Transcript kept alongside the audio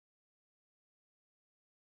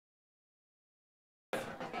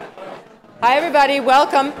Hi, everybody.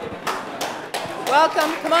 Welcome.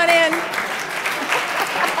 Welcome. Come on in.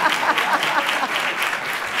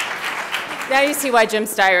 Now you see why Jim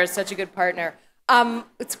Steyer is such a good partner.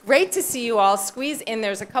 It's great to see you all. Squeeze in.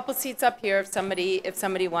 There's a couple seats up here if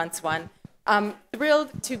somebody wants one. I'm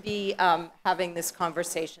thrilled to be having this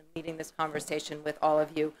conversation, leading this conversation with all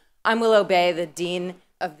of you. I'm Willow, the Dean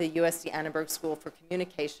of the USC Annenberg School for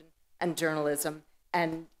Communication and Journalism,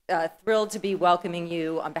 and thrilled to be welcoming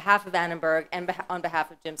you on behalf of Annenberg and on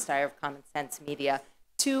behalf of Jim Steyer of Common Sense Media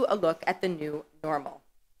to a look at the new normal.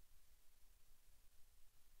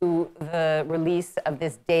 To the release of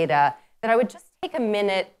this data, that I would just take a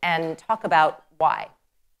minute and talk about why.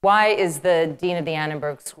 Why is the Dean of the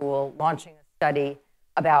Annenberg School launching a study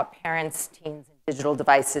about parents, teens, and digital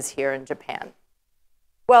devices here in Japan?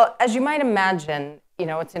 Well, as you might imagine,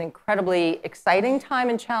 it's an incredibly exciting time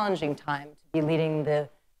and challenging time to be leading the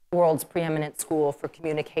world's preeminent school for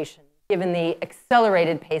communication, given the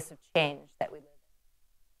accelerated pace of change that we live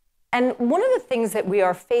in. And one of the things that we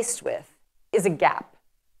are faced with is a gap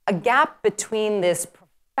between this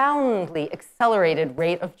profoundly accelerated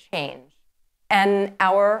rate of change and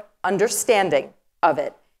our understanding of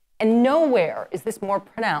it. And nowhere is this more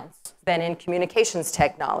pronounced than in communications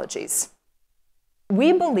technologies.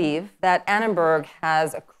 We believe that Annenberg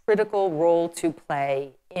has a critical role to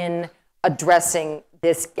play in addressing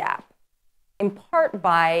this gap, in part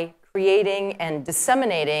by creating and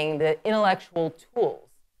disseminating the intellectual tools,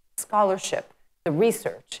 scholarship, the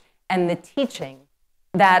research, and the teaching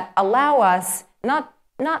that allow us not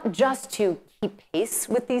just to keep pace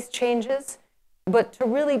with these changes, but to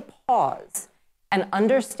really pause and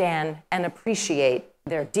understand and appreciate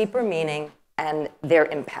their deeper meaning and their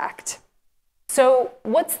impact. So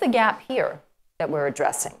what's the gap here that we're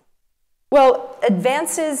addressing? Well,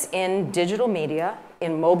 advances in digital media,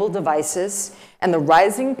 in mobile devices, and the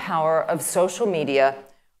rising power of social media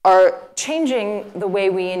are changing the way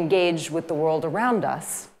we engage with the world around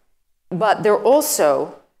us, but they're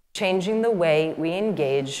also changing the way we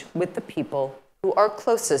engage with the people who are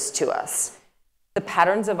closest to us. The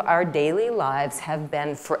patterns of our daily lives have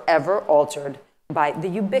been forever altered by the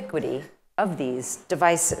ubiquity of these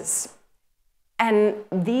devices. And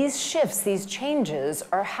these shifts, these changes,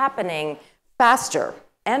 are happening faster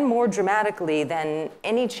and more dramatically than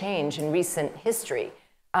any change in recent history.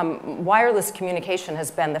 Wireless communication has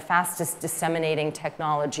been the fastest disseminating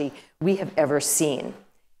technology we have ever seen.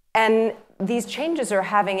 And these changes are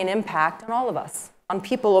having an impact on all of us, on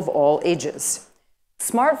people of all ages.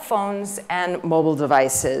 Smartphones and mobile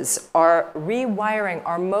devices are rewiring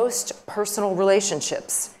our most personal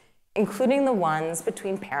relationships, including the ones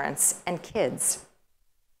between parents and kids.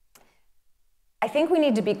 I think we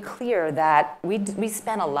need to be clear that we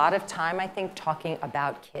spend a lot of time, I think, talking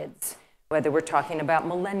about kids, whether we're talking about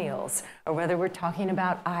millennials or whether we're talking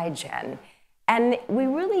about iGen. And we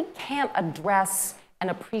really can't address and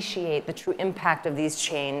appreciate the true impact of these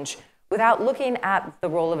change without looking at the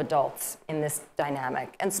role of adults in this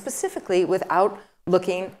dynamic, and specifically without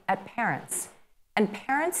looking at parents. And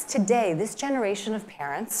parents today, this generation of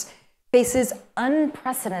parents, faces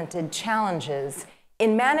unprecedented challenges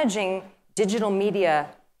in managing digital media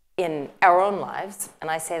in our own lives, and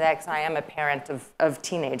I say that because I am a parent of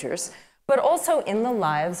teenagers, but also in the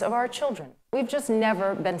lives of our children. We've just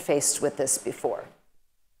never been faced with this before.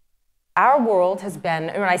 Our world has been,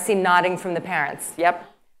 and I see nodding from the parents,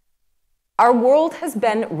 yep. Our world has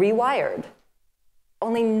been rewired.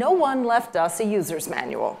 Only no one left us a user's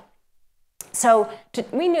manual. So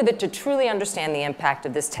we knew that to truly understand the impact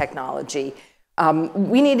of this technology,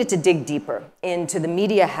 we needed to dig deeper into the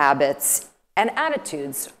media habits and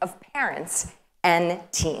attitudes of parents and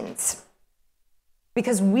teens.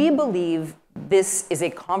 Because we believe this is a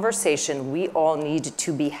conversation we all need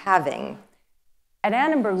to be having. At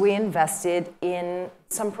Annenberg, we invested in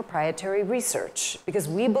some proprietary research because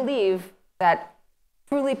we believe that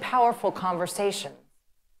truly powerful conversations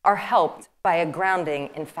are helped by a grounding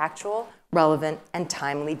in factual, relevant, and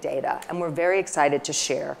timely data. And we're very excited to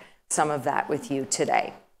share some of that with you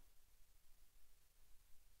today.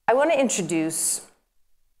 I want to introduce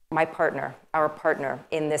my partner, our partner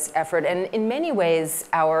in this effort, and in many ways,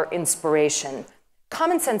 our inspiration.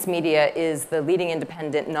 Common Sense Media is the leading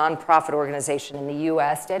independent nonprofit organization in the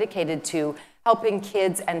US dedicated to helping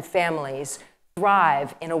kids and families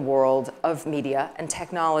thrive in a world of media and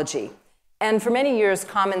technology. And for many years,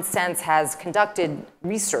 Common Sense has conducted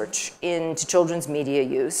research into children's media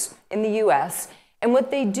use in the US. And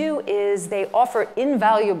what they do is they offer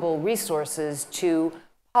invaluable resources to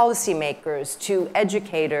policymakers, to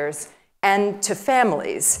educators, and to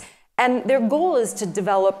families. And their goal is to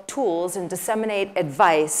develop tools and disseminate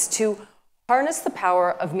advice to harness the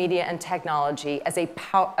power of media and technology as a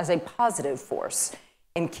positive force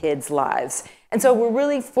in kids' lives. And so we're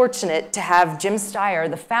really fortunate to have Jim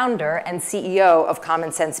Steyer, the founder and CEO of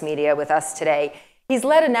Common Sense Media, with us today. He's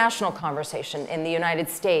led a national conversation in the United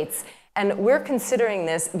States, and we're considering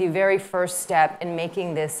this the very first step in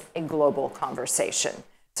making this a global conversation.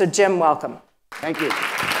 So Jim, welcome. Thank you.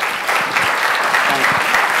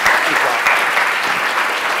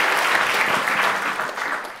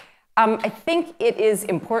 I think it is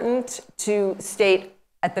important to state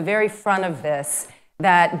at the very front of this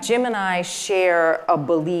that Jim and I share a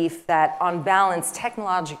belief that, on balance,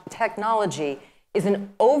 technology is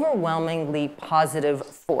an overwhelmingly positive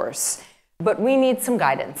force. But we need some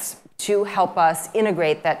guidance to help us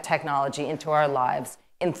integrate that technology into our lives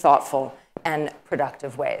in thoughtful and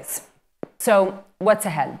productive ways. So what's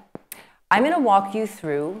ahead? I'm going to walk you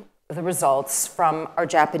through the results from our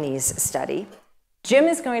Japanese study. Jim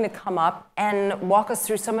is going to come up and walk us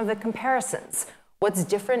through some of the comparisons, what's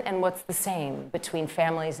different and what's the same between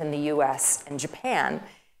families in the US and Japan.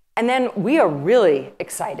 And then we are really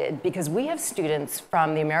excited because we have students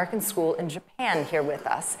from the American School in Japan here with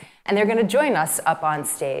us, and they're going to join us up on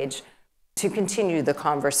stage to continue the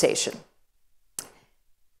conversation.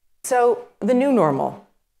 So the new normal,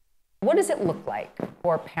 what does it look like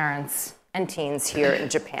for parents and teens here in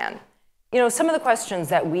Japan? You know, some of the questions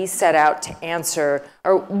that we set out to answer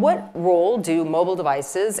are: what role do mobile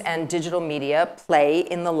devices and digital media play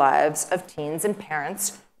in the lives of teens and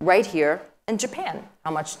parents right here in Japan?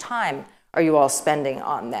 How much time are you all spending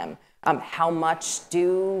on them? How much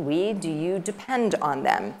do you depend on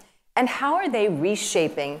them? And how are they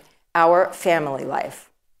reshaping our family life?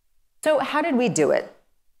 So how did we do it?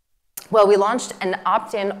 Well, we launched an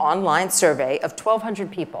opt-in online survey of 1,200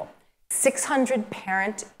 people. 600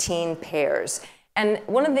 parent-teen pairs. And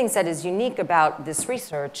one of the things that is unique about this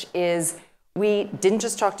research is we didn't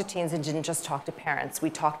just talk to teens and didn't just talk to parents. We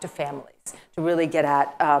talked to families to really get at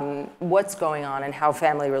what's going on and how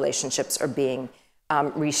family relationships are being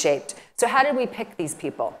reshaped. So how did we pick these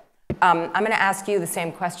people? I'm going to ask you the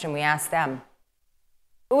same question we asked them.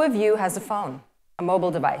 Who of you has a phone, a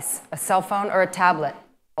mobile device, a cell phone, or a tablet?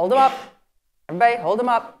 Hold them up. Everybody, hold them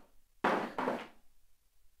up.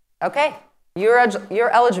 Okay, you're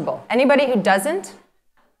eligible. Anybody who doesn't?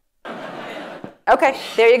 Okay,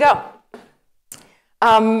 there you go.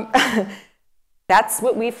 That's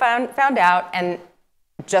what we found out, and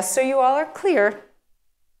just so you all are clear,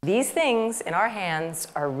 these things in our hands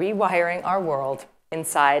are rewiring our world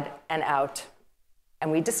inside and out.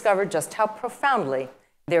 And we discovered just how profoundly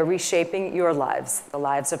they're reshaping your lives, the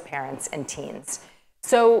lives of parents and teens.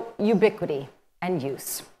 So, ubiquity and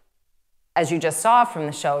use. As you just saw from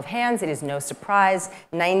the show of hands, it is no surprise,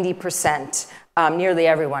 90%, nearly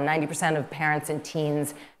everyone, 90% of parents and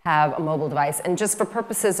teens have a mobile device. And just for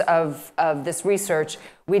purposes of this research,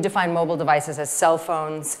 we define mobile devices as cell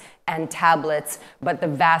phones and tablets, but the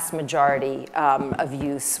vast majority of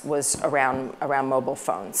use was around mobile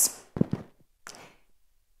phones.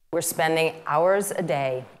 We're spending hours a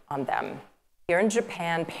day on them. Here in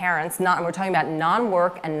Japan, parents, and we're talking about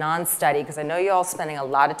non-work and non-study, because I know you're all spending a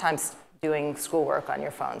lot of time doing schoolwork on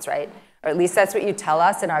your phones, right? Or at least that's what you tell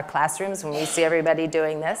us in our classrooms when we see everybody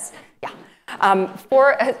doing this. Yeah.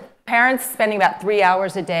 For parents, spending about 3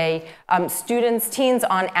 hours a day. Teens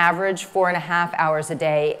on average, 4.5 hours a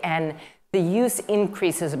day. And the use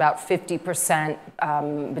increases about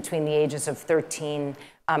 50% between the ages of 13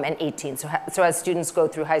 and 18. So as students go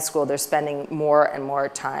through high school, they're spending more and more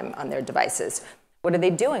time on their devices. What are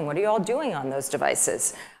they doing? What are you all doing on those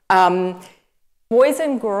devices? Boys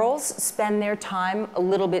and girls spend their time a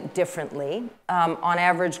little bit differently. On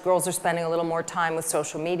average, girls are spending a little more time with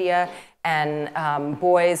social media, and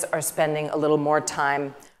boys are spending a little more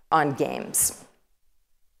time on games.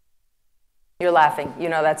 You're laughing. You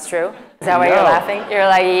know that's true? Is that why you're laughing? You're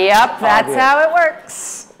like, yep, that's how it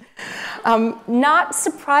works. Not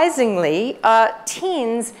surprisingly,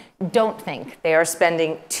 teens don't think they are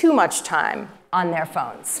spending too much time on their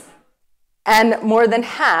phones. And more than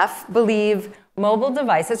half believe mobile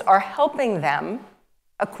devices are helping them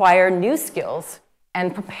acquire new skills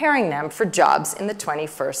and preparing them for jobs in the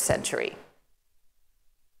 21st century.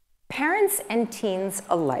 Parents and teens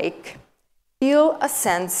alike feel a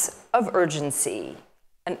sense of urgency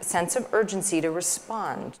to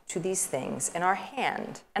respond to these things in our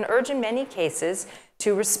hand, and urge in many cases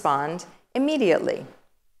to respond immediately.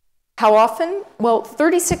 How often? Well,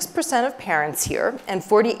 36% of parents here and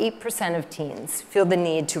 48% of teens feel the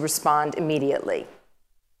need to respond immediately.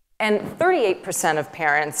 And 38% of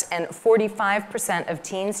parents and 45% of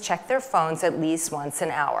teens check their phones at least once an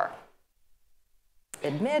hour.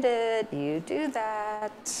 Admit it, you do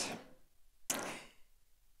that.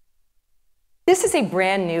 This is a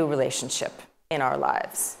brand new relationship in our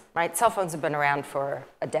lives, right? Cell phones have been around for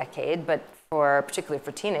a decade, but particularly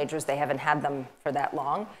for teenagers, they haven't had them for that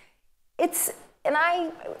long. And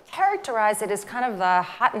I characterize it as kind of the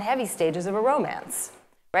hot and heavy stages of a romance,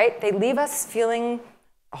 right? They leave us feeling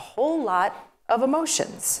a whole lot of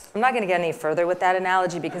emotions. I'm not going to get any further with that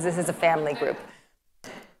analogy because this is a family group.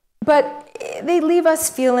 But they leave us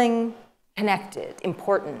feeling connected,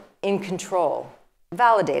 important, in control,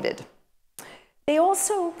 validated. They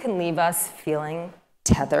also can leave us feeling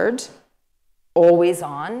tethered, always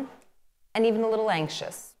on, and even a little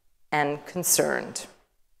anxious and concerned.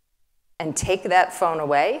 And take that phone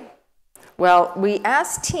away? Well, we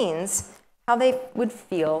asked teens how they would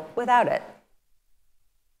feel without it.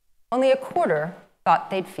 Only a quarter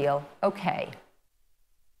thought they'd feel okay.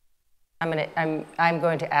 I'm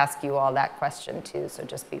going to ask you all that question too, so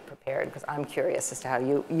just be prepared, because I'm curious as to how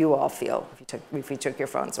you all feel if you took your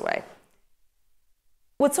phones away.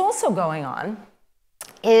 What's also going on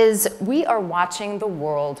is we are watching the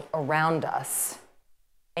world around us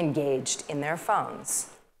engaged in their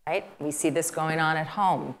phones, right? We see this going on at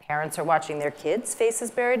home. Parents are watching their kids'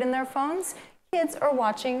 faces buried in their phones. Kids are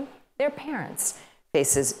watching their parents'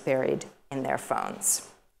 faces buried in their phones.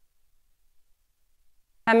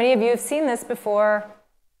 How many of you have seen this before?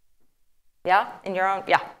 Yeah, in your own,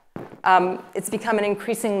 yeah. It's become an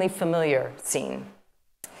increasingly familiar scene.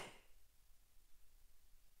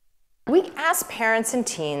 We asked parents and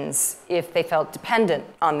teens if they felt dependent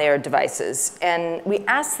on their devices, and we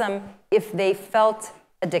asked them if they felt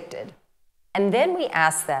addicted. And then we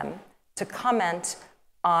asked them to comment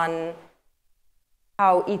on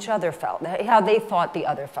how each other felt, how they thought the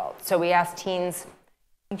other felt. So we asked teens,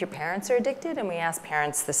 think your parents are addicted? And we asked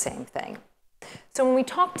parents the same thing. So when we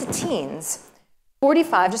talked to teens,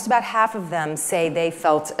 45, just about half of them say they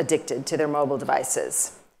felt addicted to their mobile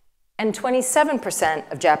devices. And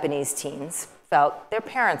 27% of Japanese teens felt their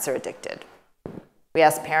parents are addicted. We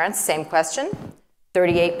asked parents, same question.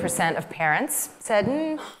 38% of parents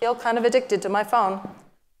said, feel kind of addicted to my phone.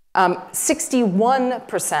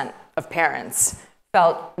 61% of parents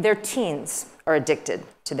felt their teens are addicted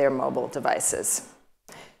to their mobile devices.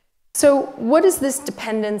 So what does this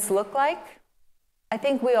dependence look like? I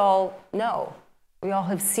think we all know. We all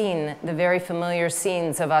have seen the very familiar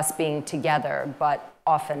scenes of us being together, but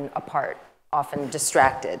often apart, often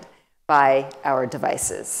distracted by our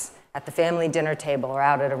devices, at the family dinner table or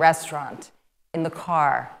out at a restaurant, in the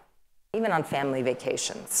car, even on family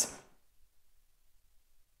vacations.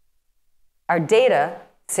 Our data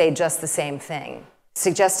say just the same thing,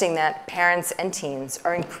 suggesting that parents and teens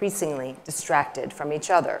are increasingly distracted from each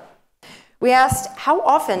other. We asked, how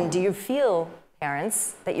often do you feel,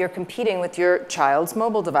 parents, that you're competing with your child's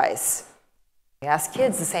mobile device? We asked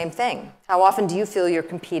kids the same thing. How often do you feel you're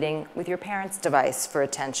competing with your parent's device for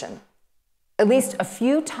attention? At least a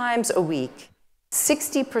few times a week,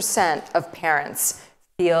 60% of parents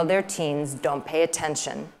feel their teens don't pay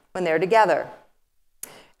attention when they're together.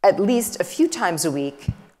 At least a few times a week,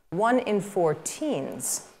 1 in 4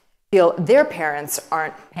 teens feel their parents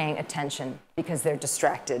aren't paying attention because they're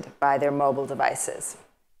distracted by their mobile devices.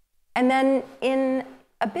 And then in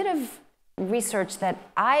a bit of research that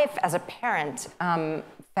I've, as a parent,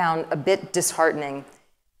 found a bit disheartening,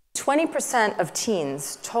 20% of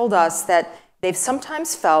teens told us that they've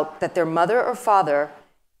sometimes felt that their mother or father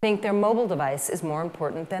think their mobile device is more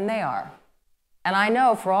important than they are. And I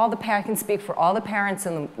know I can speak for all the parents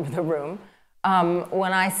in the room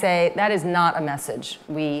when I say that is not a message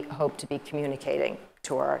we hope to be communicating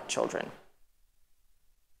to our children.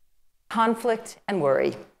 Conflict and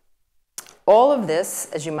worry. All of this,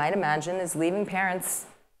 as you might imagine, is leaving parents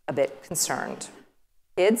a bit concerned.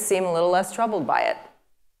 Kids seem a little less troubled by it.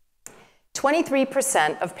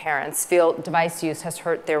 23% of parents feel device use has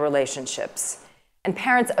hurt their relationships, and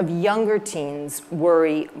parents of younger teens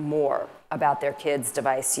worry more about their kids'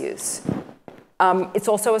 device use. It's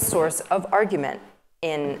also a source of argument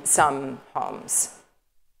in some homes.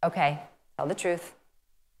 Okay, tell the truth.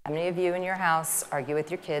 How many of you in your house argue with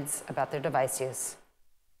your kids about their device use?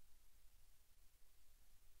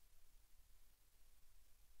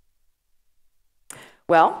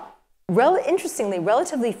 Well, interestingly,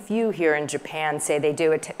 relatively few here in Japan say they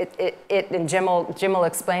do it. And Jim will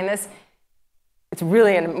explain this. It's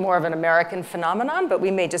really more of an American phenomenon, but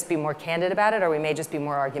we may just be more candid about it, or we may just be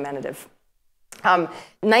more argumentative.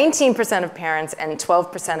 19% of parents and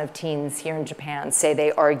 12% of teens here in Japan say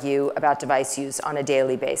they argue about device use on a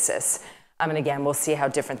daily basis. And again, we'll see how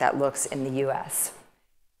different that looks in the US.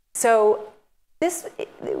 So This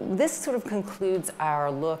sort of concludes our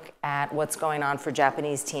look at what's going on for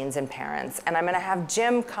Japanese teens and parents. And I'm going to have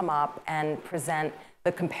Jim come up and present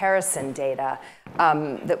the comparison data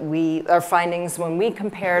our findings when we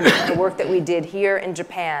compared the work that we did here in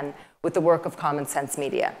Japan with the work of Common Sense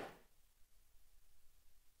Media.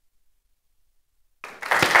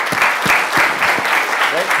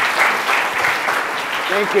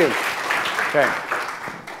 Thank you. Okay.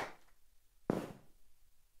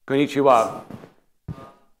 Konnichiwa.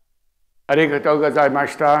 Arigatou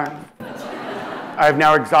gozaimashita. I've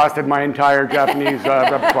now exhausted my entire Japanese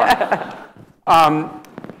repertoire.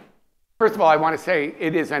 First of all, I want to say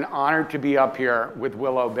it is an honor to be up here with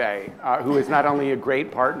Willow Bay, who is not only a great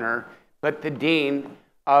partner, but the dean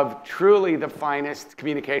of truly the finest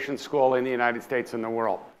communication school in the United States and the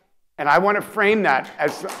world. And I want to frame that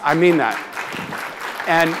as, I mean that.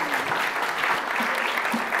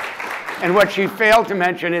 And what she failed to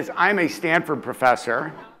mention is I'm a Stanford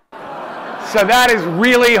professor. So that is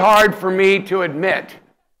really hard for me to admit,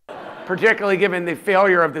 particularly given the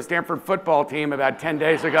failure of the Stanford football team about 10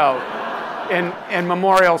 days ago in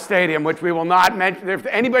Memorial Stadium, which we will not mention. If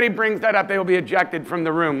anybody brings that up, they will be ejected from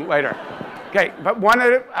the room later. Okay, but one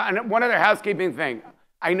other housekeeping thing.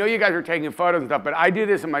 I know you guys are taking photos and stuff, but I do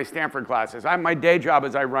this in my Stanford classes. My day job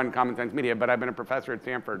is I run Common Sense Media, but I've been a professor at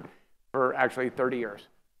Stanford for actually 30 years.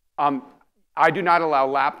 I do not allow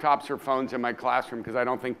laptops or phones in my classroom because I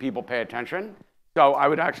don't think people pay attention. So I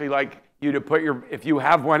would actually like you to put if you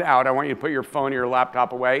have one out, I want you to put your phone or your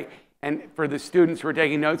laptop away. And for the students who are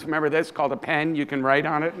taking notes, remember this, called a pen. You can write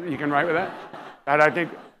on it. You can write with that. And I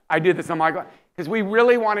think I do this on my class because we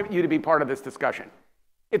really want you to be part of this discussion.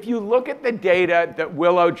 If you look at the data that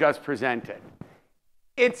Willow just presented,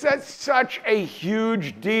 it's such a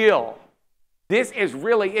huge deal. This is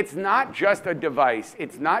really, it's not just a device.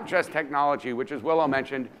 It's not just technology, which, as Willow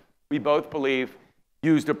mentioned, we both believe,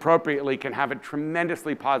 used appropriately, can have a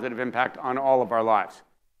tremendously positive impact on all of our lives.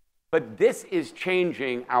 But this is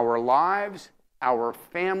changing our lives, our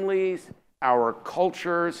families, our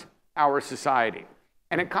cultures, our society.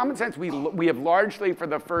 And at Common Sense, we have largely, for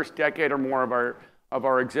the first decade or more of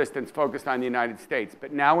our existence, focused on the United States.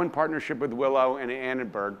 But now, in partnership with Willow and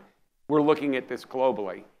Annenberg, we're looking at this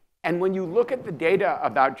globally. And when you look at the data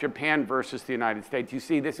about Japan versus the United States, you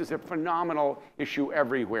see this is a phenomenal issue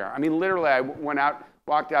everywhere. I mean, literally, I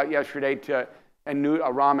walked out yesterday to a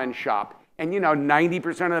ramen shop, and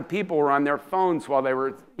 90% of the people were on their phones while they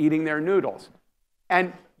were eating their noodles.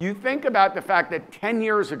 And you think about the fact that 10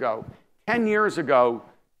 years ago,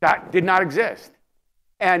 that did not exist.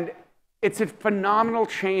 And it's a phenomenal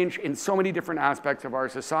change in so many different aspects of our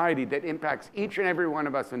society that impacts each and every one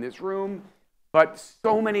of us in this room, but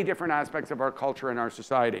so many different aspects of our culture and our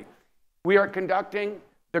society. We are conducting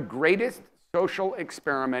the greatest social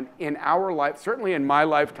experiment in our life, certainly in my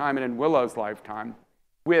lifetime and in Willow's lifetime,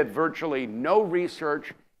 with virtually no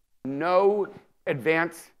research, no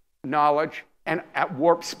advanced knowledge, and at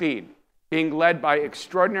warp speed, being led by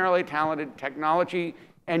extraordinarily talented technology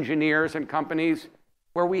engineers and companies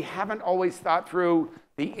where we haven't always thought through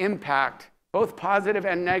the impact, both positive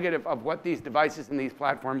and negative, of what these devices and these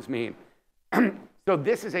platforms mean. So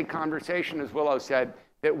this is a conversation, as Willow said,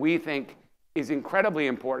 that we think is incredibly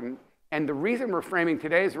important. And the reason we're framing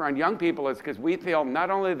today is around young people is because we feel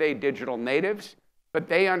not only are they digital natives, but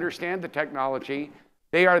they understand the technology.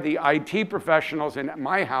 They are the IT professionals in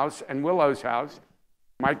my house and Willow's house.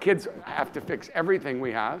 My kids have to fix everything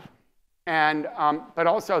we have. And, but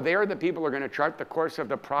also, they are the people who are going to chart the course of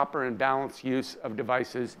the proper and balanced use of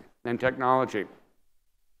devices and technology.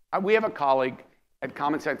 We have a colleague at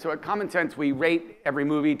Common Sense. So at Common Sense, we rate every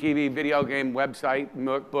movie, TV, video game, website,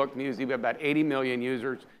 book, music. We have about 80 million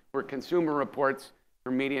users. We're consumer reports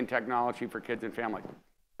for media and technology for kids and family.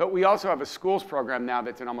 But we also have a schools program now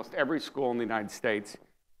that's in almost every school in the United States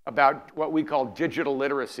about what we call digital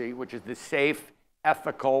literacy, which is the safe,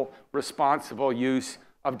 ethical, responsible use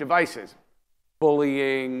of devices.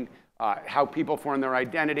 Bullying, how people form their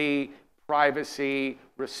identity, privacy,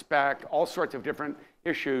 respect, all sorts of different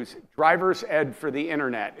issues. Driver's ed for the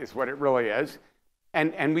internet is what it really is.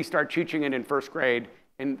 And we start teaching it in first grade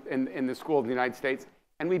in the school of the United States.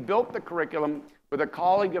 And we built the curriculum with a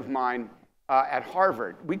colleague of mine at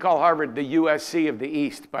Harvard. We call Harvard the USC of the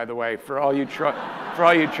East, by the way, for all you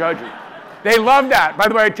children. They love that. By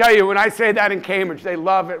the way, I tell you, when I say that in Cambridge, they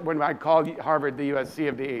love it when I call Harvard the USC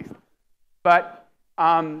of the East. But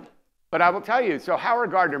I will tell you, so Howard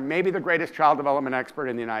Gardner, maybe the greatest child development expert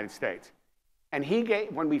in the United States. And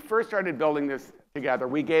when we first started building this together,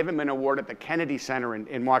 we gave him an award at the Kennedy Center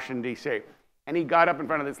in Washington, D.C. And he got up in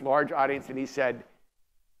front of this large audience and he said,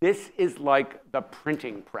 "This is like the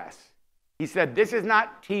printing press." He said, this is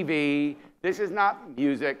not TV, this is not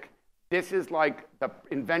music, this is like the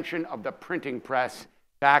invention of the printing press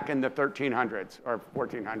back in the 1300s or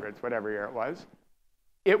 1400s, whatever year it was.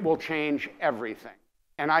 It will change everything.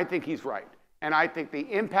 And I think he's right. And I think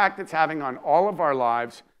the impact it's having on all of our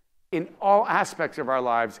lives, in all aspects of our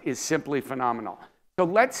lives, is simply phenomenal. So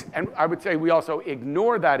let's, and I would say we also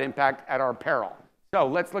ignore that impact at our peril. So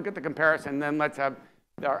let's look at the comparison, then let's have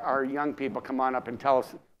our young people come on up and tell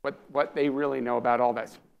us what they really know about all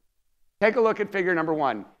this. Take a look at figure number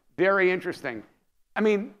 1. Very interesting. I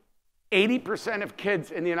mean, 80% of kids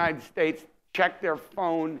in the United States check their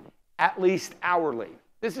phone at least hourly.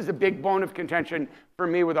 This is a big bone of contention for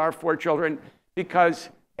me with our 4 children because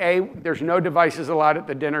A, there's no devices allowed at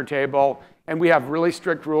the dinner table, and we have really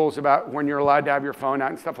strict rules about when you're allowed to have your phone out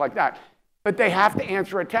and stuff like that. But they have to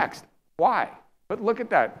answer a text. Why? But look at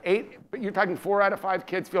that. But you're talking 4 out of 5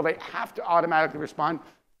 kids feel they have to automatically respond.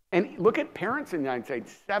 And look at parents in the United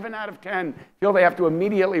States. 7 out of 10 feel they have to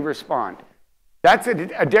immediately respond. That's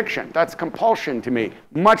addiction. That's compulsion to me.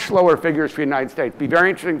 Much lower figures for the United States. Be very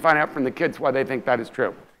interesting to find out from the kids why they think that is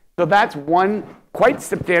true. So that's one quite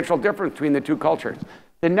substantial difference between the 2 cultures.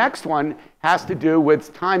 The next one has to do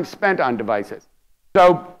with time spent on devices.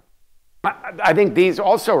 So I think these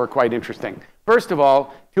also are quite interesting. First of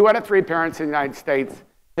all, 2 out of 3 parents in the United States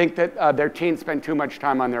think that their teens spend too much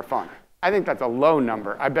time on their phone. I think that's a low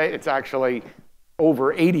number. I bet it's actually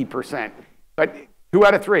over 80%. But 2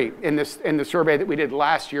 out of 3 in the survey that we did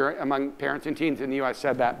last year among parents and teens in the US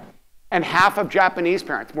said that. And half of Japanese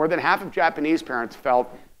parents, more than half of Japanese parents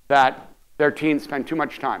felt that their teens spend too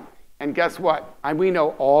much time. And guess what? We know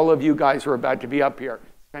all of you guys who are about to be up here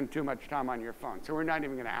spend too much time on your phone. So we're not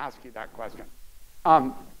even going to ask you that question.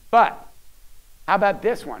 But how about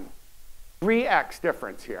this one? 3x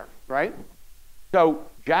difference here, right? So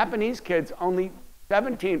Japanese kids, only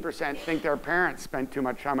 17% think their parents spend too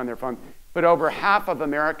much time on their phones, but over half of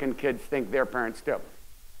American kids think their parents do.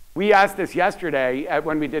 We asked this yesterday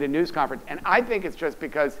when we did a news conference, and I think it's just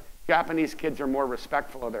because Japanese kids are more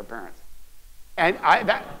respectful of their parents. And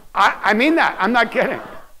I mean that. I'm not kidding.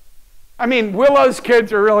 I mean, Willow's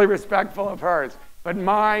kids are really respectful of hers, but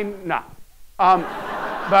mine, no.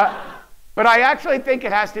 But I actually think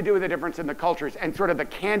it has to do with the difference in the cultures and sort of the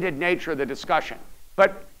candid nature of the discussion.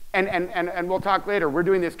 But, and we'll talk later, we're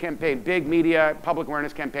doing this campaign, big media public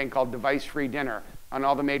awareness campaign called Device Free Dinner on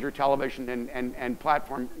all the major television and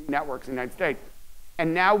platform networks in the United States.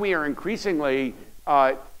 And now we are increasingly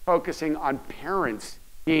focusing on parents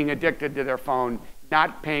being addicted to their phone,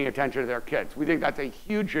 not paying attention to their kids. We think that's a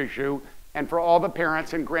huge issue. And for all the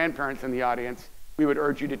parents and grandparents in the audience, we would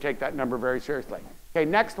urge you to take that number very seriously. Okay,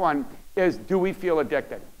 next one is, do we feel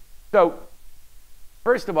addicted? So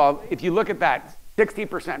first of all, if you look at that,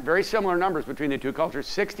 60%, very similar numbers between the 2 cultures,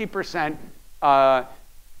 60%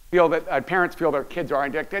 feel that parents feel their kids are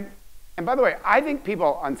addicted. And by the way, I think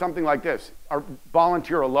people on something like this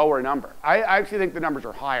volunteer a lower number. I actually think the numbers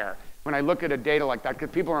are higher when I look at a data like that, because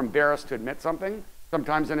people are embarrassed to admit something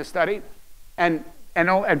sometimes in a study. And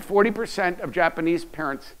 40% of Japanese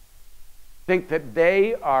parents think that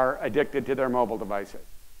they are addicted to their mobile devices,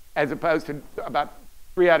 as opposed to about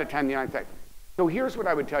 3 out of 10 in the United States. So here's what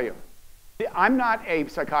I would tell you. I'm not a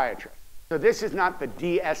psychiatrist, so this is not the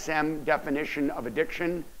DSM definition of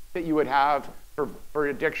addiction that you would have for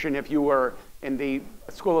addiction if you were in the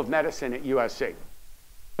School of Medicine at USC.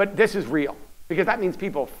 But this is real, because that means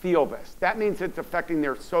people feel this. That means it's affecting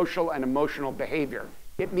their social and emotional behavior.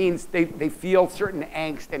 It means they feel certain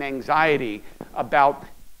angst and anxiety about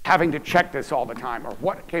having to check this all the time or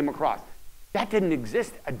what came across. That didn't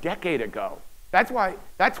exist a decade ago. That's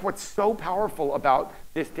what's so powerful about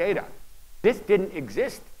this data. This didn't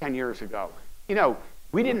exist 10 years ago. You know,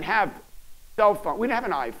 we didn't have cell phone, we didn't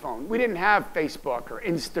have an iPhone, we didn't have Facebook or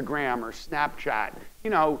Instagram or Snapchat. You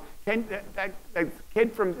know, that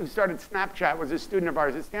kid who started Snapchat was a student of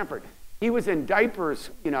ours at Stanford. He was in diapers,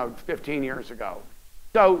 15 years ago.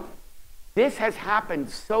 So this has happened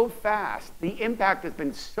so fast. The impact has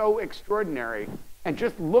been so extraordinary. And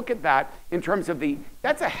just look at that in terms of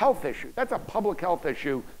that's a health issue. That's a public health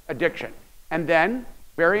issue, addiction. And then,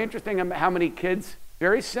 very interesting how many kids,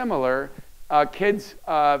 very similar, kids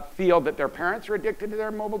feel that their parents are addicted to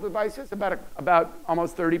their mobile devices, about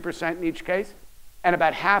almost 30% in each case. And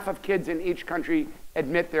about half of kids in each country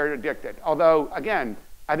admit they're addicted. Although, again,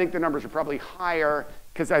 I think the numbers are probably higher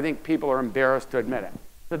because I think people are embarrassed to admit it.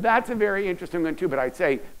 So that's a very interesting one too, but I'd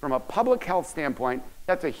say from a public health standpoint,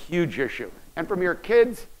 that's a huge issue. And from your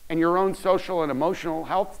kids and your own social and emotional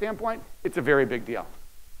health standpoint, it's a very big deal.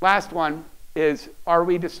 Last one is, are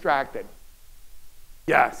we distracted?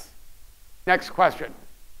 Yes. Next question.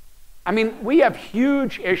 I mean, we have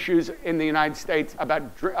huge issues in the United States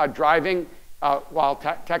about driving while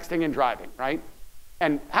texting and driving, right?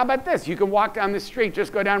 And how about this? You can walk down the street,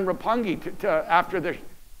 just go down Roppongi after the,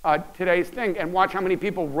 today's thing, and watch how many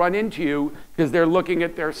people run into you because they're looking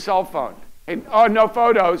at their cell phone. And, oh, no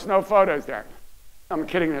photos there. I'm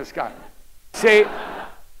kidding this guy. See,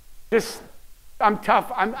 I'm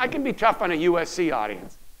tough. I can be tough on a USC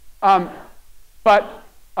audience.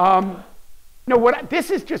 This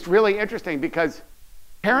is just really interesting because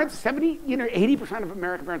parents, 80% of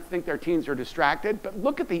American parents think their teens are distracted, but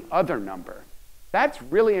look at the other number. That's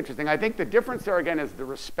really interesting. I think the difference there again is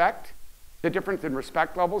the difference in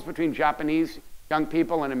respect levels between Japanese young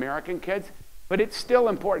people and American kids, but it's still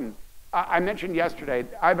important. I mentioned yesterday,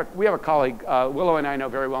 we have a colleague, Willow and I know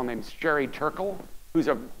very well, named Sherry Turkle, who's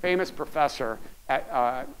a famous professor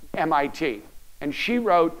at MIT. And she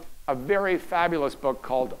wrote a very fabulous book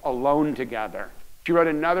called Alone Together. She wrote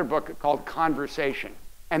another book called Conversation.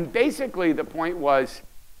 And basically the point was,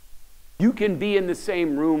 you can be in the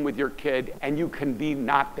same room with your kid and you can be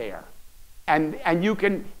not there. And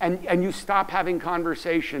you stop having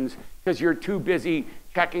conversations because you're too busy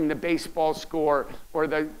checking the baseball score or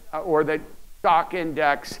the stock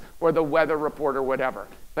index or the weather report or whatever.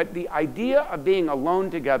 But the idea of being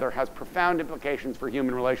alone together has profound implications for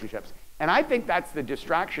human relationships. And I think that's the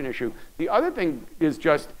distraction issue. The other thing is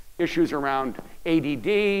just issues around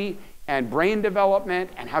ADD and brain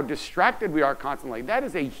development and how distracted we are constantly. That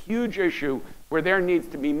is a huge issue where there needs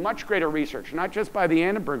to be much greater research, not just by the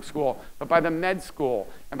Annenberg School, but by the med school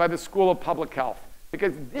and by the School of Public Health.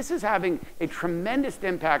 Because this is having a tremendous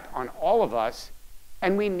impact on all of us,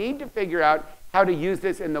 and we need to figure out how to use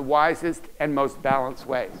this in the wisest and most balanced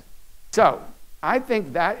ways. So I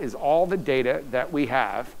think that is all the data that we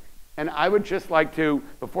have. And I would just like to,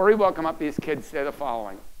 before we welcome up these kids, say the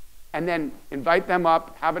following. And then invite them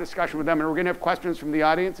up, have a discussion with them. And we're going to have questions from the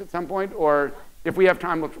audience at some point. Or if we have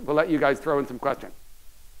time, we'll let you guys throw in some questions.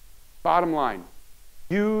 Bottom line,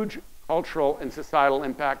 huge cultural and societal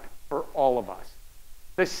impact for all of us.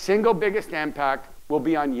 The single biggest impact will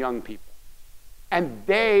be on young people. And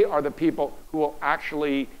they are the people who will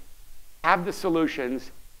actually have the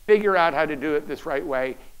solutions, figure out how to do it this right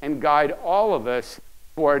way, and guide all of us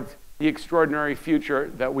towards the extraordinary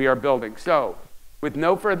future that we are building. So, with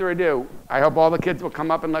no further ado, I hope all the kids will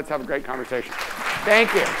come up and let's have a great conversation.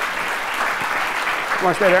 Thank you. You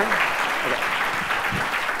want to stay there? Okay.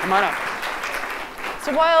 Come on up.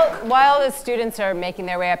 So while the students are making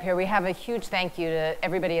their way up here, we have a huge thank you to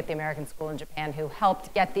everybody at the American School in Japan who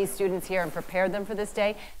helped get these students here and prepared them for this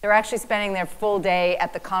day. They're actually spending their full day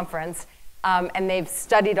at the conference, and they've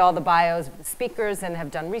studied all the bios of the speakers and have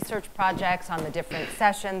done research projects on the different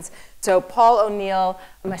sessions. So Paul O'Neill,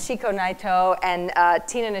 Mashiko Naito, and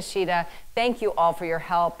Tina Nishida, thank you all for your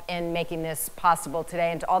help in making this possible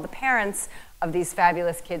today. And to all the parents of these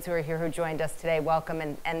fabulous kids who are here who joined us today, welcome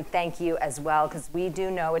and thank you as well, because we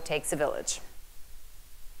do know it takes a village.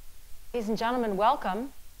 Ladies and gentlemen,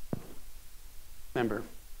 welcome. Remember.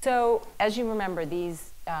 So as you remember,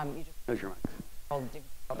 these, you just There's your mic. hold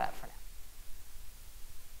that for now.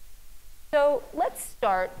 So let's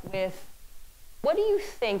start with, what do you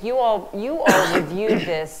think, you all reviewed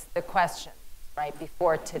the questions, right,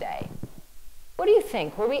 before today. What do you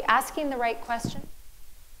think? Were we asking the right question?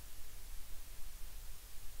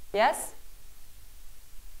 Yes?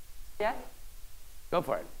 Yeah? Go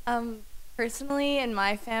for it. Personally, in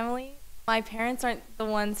my family, my parents aren't the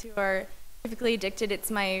ones who are typically addicted.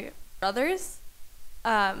 It's my brothers.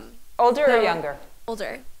 Older or younger?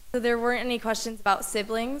 Older. So there weren't any questions about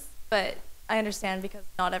siblings, but I understand because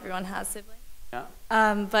not everyone has siblings.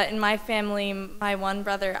 Yeah. But in my family, my one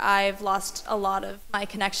brother, I've lost a lot of my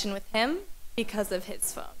connection with him because of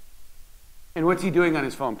his phone. And what's he doing on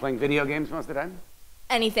his phone? Playing video games most of the time?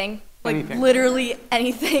 Anything. Like Anything. literally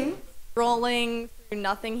anything. Scrolling through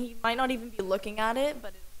nothing. He might not even be looking at it,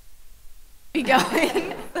 but it'll be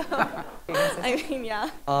going. So, I mean, yeah.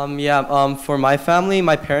 For my family,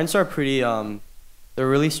 my parents are pretty, they're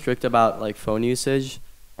really strict about like phone usage.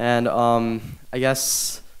 And I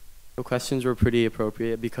guess the questions were pretty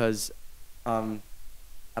appropriate because, I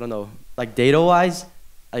don't know, like data-wise,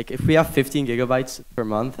 like if we have 15 gigabytes per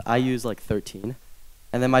month, I use like 13.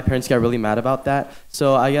 And then my parents get really mad about that.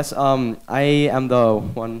 So I guess I am the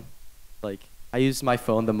one, like, I use my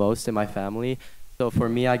phone the most in my family. So for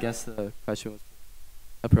me, I guess the question was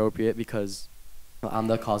appropriate because I'm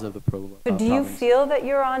the cause of the problem. So do you feel that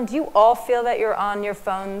do you all feel that you're on your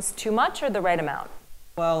phones too much or the right amount?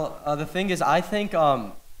 Well, the thing is, I think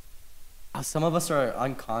some of us are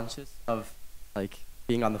unconscious of, like,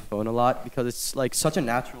 being on the phone a lot because it's, like, such a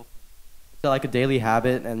natural thing. like a daily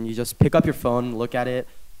habit, and you just pick up your phone, look at it,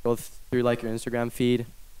 go through like your Instagram feed,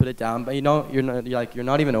 put it down, but you're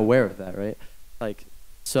not even aware of that, right? Like,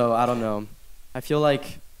 so I don't know. I feel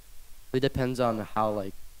like it depends on how,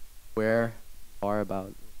 like, where you are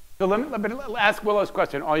about. So let me ask Willow's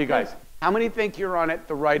question, all you guys. How many think you're on it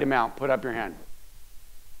the right amount? Put up your hand.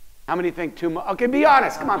 How many think too much? Okay, be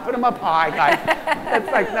honest. Come on, put them up high, guys.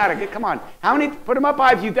 That's like not a good, come on. How many, put them up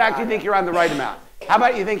high if you actually think you're on the right amount. How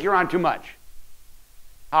about you think you're on too much?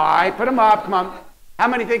 High, put them up, come on. How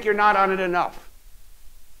many think you're not on it enough?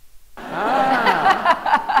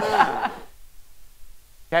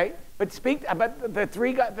 Okay, but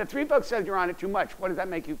the three folks said you're on it too much. What does that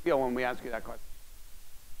make you feel when we ask you that question?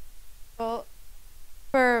 Well,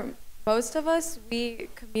 for most of us, we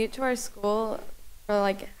commute to our school for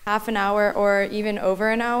like half an hour or even over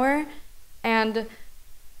an hour, and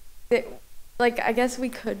like I guess we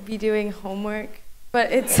could be doing homework,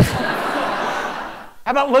 but it's. How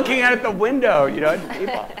about looking out at the window? You know,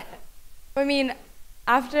 people. I mean,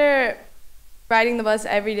 after riding the bus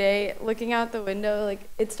every day, looking out the window, like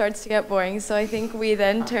it starts to get boring. So I think we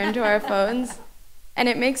then turn to our phones, and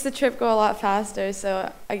it makes the trip go a lot faster.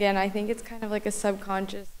 So again, I think it's kind of like a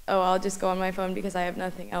subconscious, oh, I'll just go on my phone because I have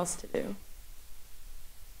nothing else to do.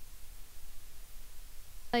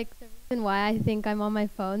 Like, the reason why I think I'm on my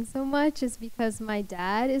phone so much is because my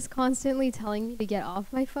dad is constantly telling me to get off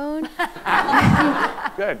my phone.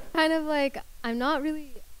 Good. Kind of like, I'm not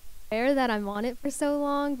really aware that I'm on it for so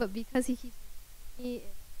long, but because he keeps me,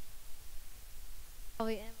 it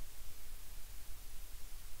probably am.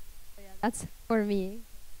 So yeah, that's for me.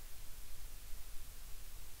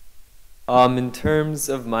 In terms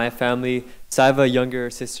of my family, so I have a younger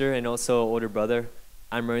sister and also an older brother.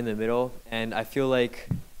 I'm right in the middle, and I feel like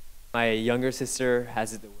my younger sister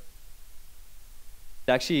has it the worst. She's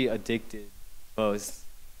actually addicted most.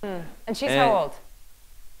 And she's how old?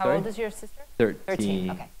 How Sorry? old is your sister? 13.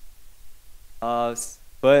 Okay.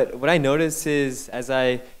 But what I noticed is as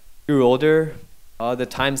I grew older, the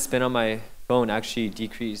time spent on my phone actually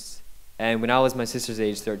decreased. And when I was my sister's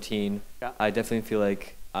age, 13, Yeah. I definitely feel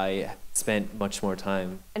like I spent much more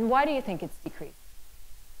time. And why do you think it's decreased?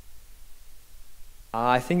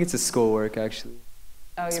 I think it's a schoolwork, actually.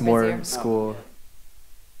 Oh, It's you're more busier? school.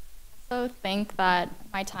 I also think that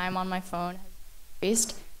my time on my phone has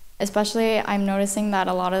increased. Especially, I'm noticing that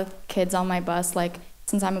a lot of kids on my bus, like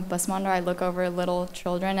since I'm a bus monitor, I look over little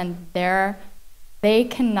children and they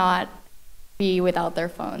cannot be without their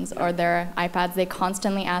phones or their iPads. They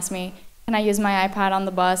constantly ask me, can I use my iPad on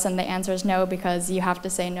the bus? And the answer is no, because you have to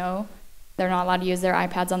say no. They're not allowed to use their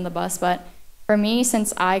iPads on the bus. But for me,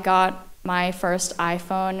 since I got my first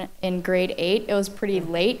iPhone in grade 8, it was pretty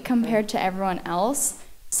late compared to everyone else.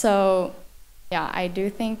 So yeah, I do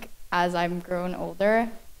think as I've grown older,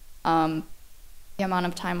 the amount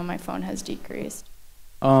of time on my phone has decreased.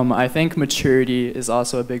 I think maturity is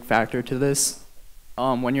also a big factor to this.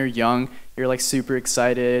 When you're young, you're like super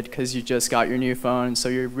excited because you just got your new phone, so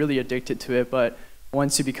you're really addicted to it. But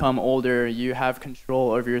once you become older, you have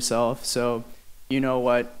control over yourself, so you know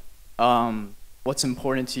what's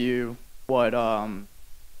important to you,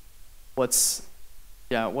 what's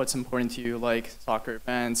important to you, like soccer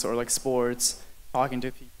events or like sports, talking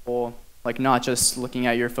to people, like not just looking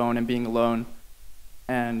at your phone and being alone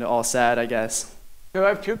and all sad, I guess. So I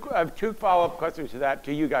have two follow-up questions to that,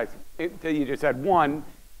 to you guys, that you just said. One,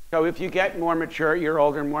 so if you get more mature, you're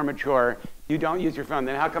older and more mature, you don't use your phone,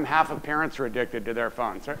 then how come half of parents are addicted to their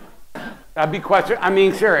phones? That'd be question, I'm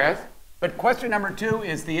being serious. But question number 2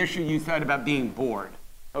 is the issue you said about being bored,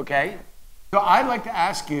 okay? So I'd like to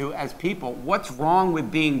ask you as people, what's wrong with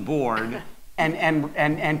being bored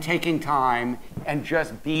and taking time and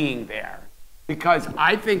just being there? Because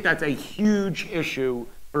I think that's a huge issue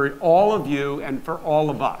for all of you and for all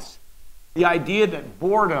of us. The idea that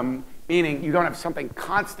boredom, meaning you don't have something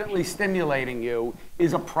constantly stimulating you,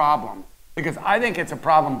 is a problem. Because I think it's a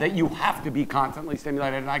problem that you have to be constantly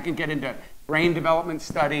stimulated. And I can get into brain development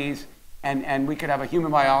studies, and we could have a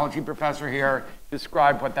human biology professor here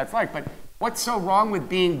describe what that's like. But what's so wrong with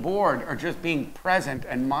being bored or just being present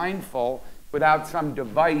and mindful without some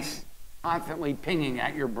device constantly pinging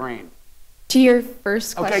at your brain? To your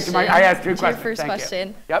first question. Okay, I asked 2 questions. To your first Thank question.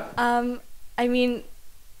 You. Yep. I mean,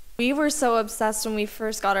 we were so obsessed when we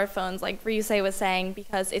first got our phones, like Ryusei was saying,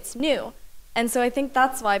 because it's new. And so I think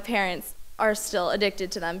that's why parents are still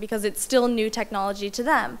addicted to them, because it's still new technology to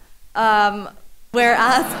them.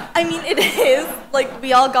 Whereas, I mean, it is, like,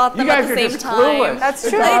 we all got them at the same time. Clueless. That's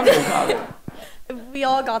true. We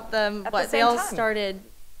all got them, At the they same all time. started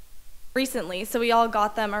recently, so we all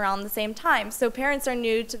got them around the same time. So parents are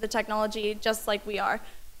new to the technology just like we are.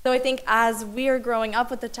 So I think as we are growing up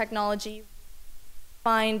with the technology,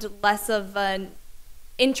 find less of an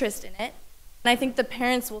interest in it. And I think the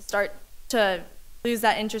parents will start to lose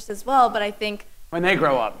that interest as well, but I think when they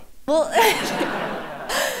grow up. Well,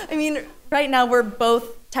 I mean, right now we're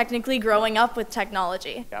both technically growing up with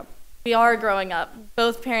technology. Yep. We are growing up,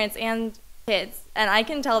 both parents and kids. And I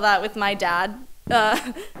can tell that with my dad,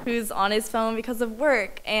 who's on his phone because of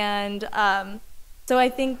work. And so I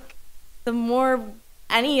think the more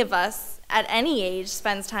any of us at any age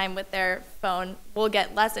spends time with their phone, we'll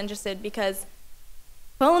get less interested, because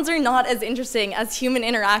phones are not as interesting as human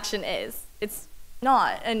interaction is. It's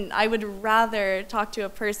not. And I would rather talk to a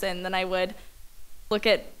person than I would look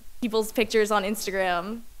at people's pictures on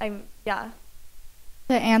Instagram. Yeah.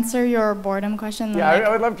 To answer your boredom question, Yeah, I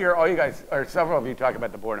would love to hear all you guys, or several of you, talk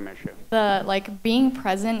about the boredom issue. Being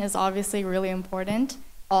present is obviously really important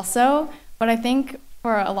also, but I think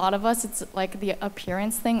for a lot of us, it's like the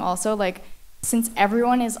appearance thing also. Like, since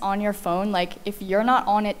everyone is on your phone, like if you're not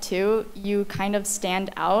on it too, you kind of stand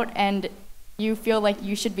out and you feel like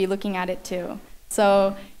you should be looking at it too.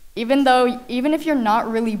 So even if you're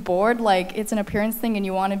not really bored, like it's an appearance thing and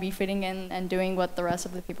you want to be fitting in and doing what the rest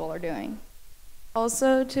of the people are doing.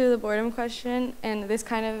 Also, to the boredom question, and this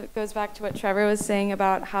kind of goes back to what Trevor was saying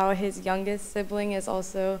about how his youngest sibling is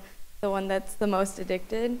also the one that's the most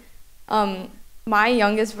addicted. My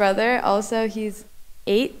youngest brother, also, he's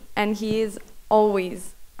 8, and he's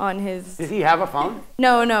always on his... Does he have a phone?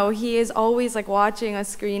 No, he is always like watching a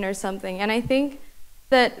screen or something. And I think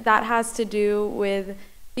that has to do with,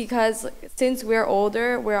 because since we're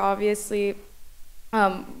older, we're obviously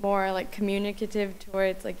more like communicative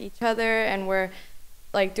towards like each other, and we're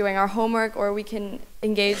like doing our homework, or we can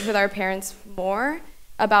engage with our parents more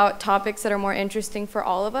about topics that are more interesting for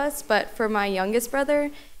all of us. But for my youngest brother,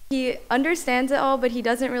 he understands it all, but he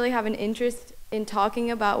doesn't really have an interest in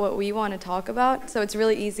talking about what we want to talk about. So it's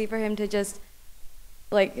really easy for him to just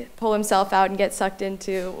like pull himself out and get sucked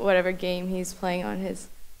into whatever game he's playing on his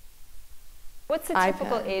What's the iPad.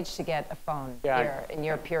 typical age to get a phone Yeah. here in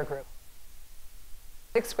your peer group?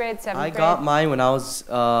 6th grade, 7th grade? I got mine when I was,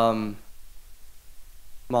 Mom,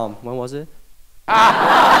 when was it?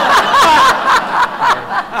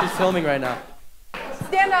 She's filming right now.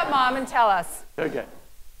 Stand up, Mom, and tell us. Okay.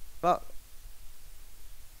 About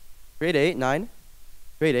grade 8, 9?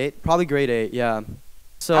 Grade 8, probably grade 8, yeah.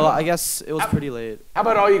 So I guess it was pretty late. How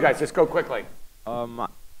about all you guys? Just go quickly.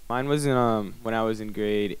 Mine was in, when I was in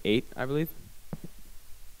grade 8, I believe.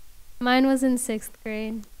 Mine was in 6th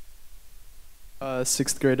grade.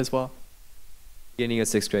 6th grade as well. Beginning of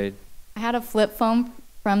 6th grade. I had a flip phone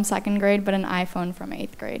from 2nd grade, but an iPhone from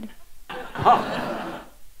 8th grade. I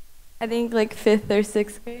think like 5th or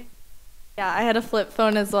 6th grade. Yeah, I had a flip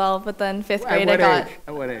phone as well, but then 5th grade At what I got age?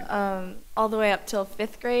 At what age? all the way up till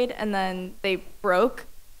 5th grade, and then they broke.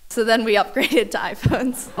 So then we upgraded to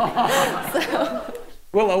iPhones. So.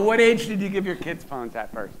 Well, at what age did you give your kids phones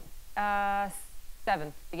at first?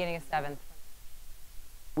 7th, beginning of 7th.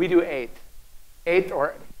 We do 8th. 8th,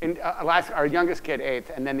 or in Alaska, our youngest kid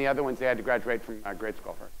 8th, and then the other ones, they had to graduate from grade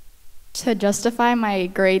school first. To justify my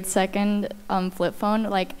grade 2nd flip phone,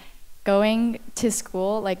 like going to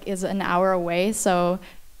school like is an hour away, so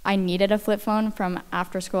I needed a flip phone from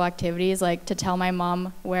after school activities, like to tell my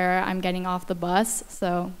mom where I'm getting off the bus.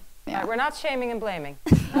 So yeah. All right, we're not shaming and blaming.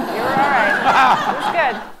 You were all right. It was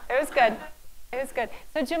good. It was good. It was good.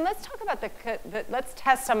 So Jim, let's talk about let's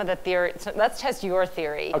test some of the theory. So let's test your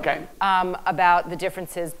theory. Okay. About the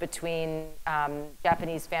differences between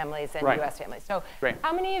Japanese families and Right. U.S. families. So Great.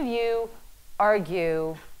 how many of you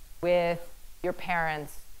argue with your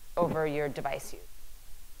parents over your device use?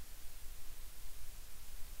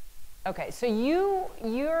 Okay, so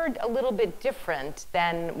you're a little bit different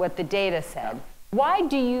than what the data said. Why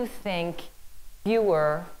do you think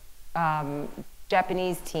fewer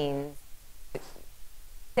Japanese teens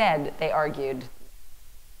said they argued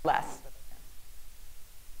less?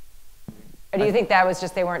 Or do you think that was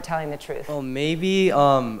just they weren't telling the truth? Well, maybe,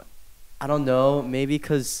 I don't know, maybe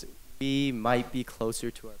because we might be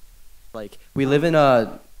closer to our, like, we live in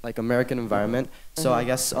a, like, American environment, so I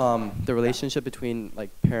guess the relationship between, like,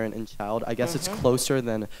 parent and child, I guess it's closer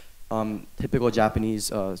than typical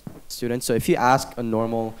Japanese students. So if you ask a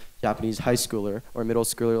normal Japanese high schooler or middle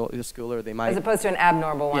schooler, they might... As opposed to an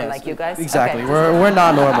abnormal one Yes, like you guys? Exactly. Okay. We're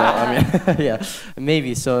not normal. I mean, yeah,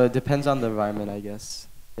 maybe. So it depends on the environment, I guess.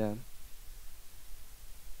 Yeah.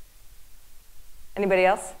 Anybody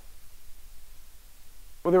else?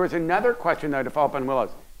 Well, there was another question, though, to follow up on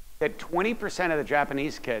Willow's, that 20% of the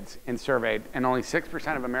Japanese kids surveyed and only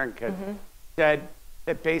 6% of American kids said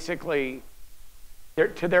that basically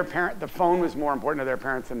to their parent, the phone was more important to their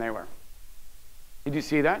parents than they were. Did you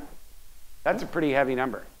see that? That's a pretty heavy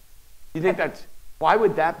number. You think that's, why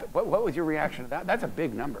would that, what was your reaction to that? That's a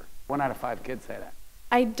big number. 1 out of 5 kids say that.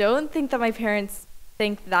 I don't think that my parents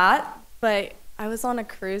think that, but I was on a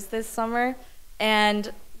cruise this summer,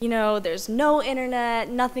 and you know, there's no internet,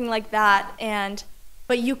 nothing like that,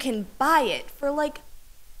 but you can buy it for like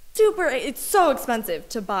it's so expensive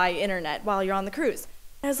to buy internet while you're on the cruise.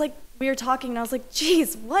 And I was like, we were talking, and I was like,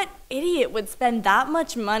 geez, what idiot would spend that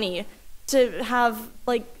much money to have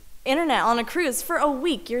like internet on a cruise for a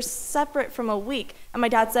week? You're separate from a week. And my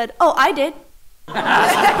dad said, oh, I did. And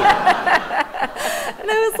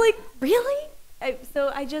I was like, really?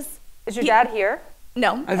 Is your dad here?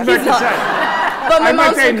 No. I was about to say. But my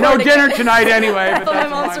mom's say no recording dinner it. tonight anyway. But my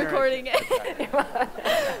mom's recording it.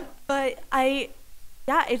 But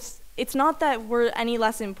it's not that we're any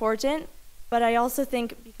less important, but I also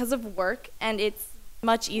think because of work, and it's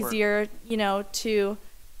much easier, you know, to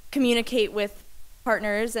communicate with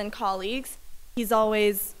partners and colleagues. He's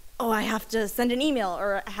always, oh, I have to send an email,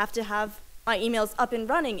 or I have to have my emails up and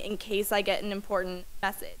running in case I get an important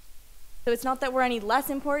message. So it's not that we're any less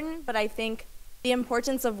important, but I think the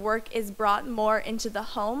importance of work is brought more into the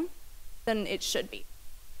home than it should be.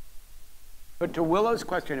 But to Willow's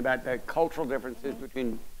question about the cultural differences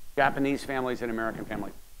between Japanese families and American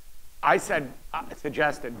families, I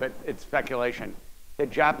suggested, but it's speculation,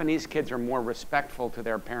 that Japanese kids are more respectful to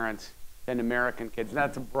their parents than American kids. And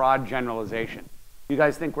that's a broad generalization. You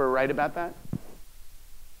guys think we're right about that?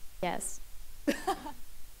 Yes.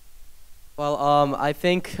 Well, I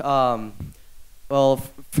think,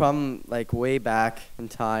 from like way back in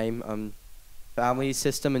time, family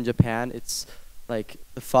system in Japan, it's like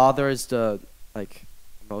the father is the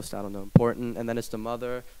most, I don't know, important, and then it's the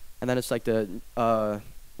mother, and then it's like the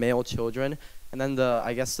male children, and then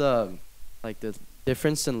I guess the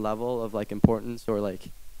difference in level of like importance, or like,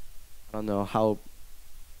 I don't know how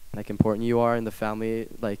like important you are in the family,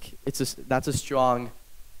 like that's a strong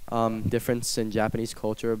difference in Japanese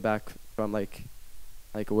culture back from like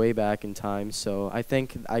way back in time. So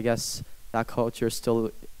I guess that culture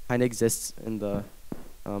still kind of exists in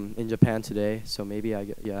Japan today. So maybe I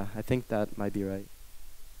think that might be right.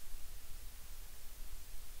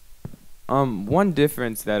 One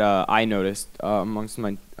difference that I noticed amongst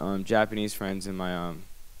my Japanese friends and my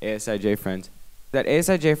ASIJ friends, that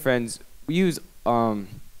ASIJ friends, we use I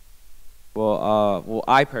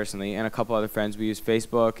personally and a couple other friends, we use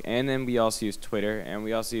Facebook, and then we also use Twitter, and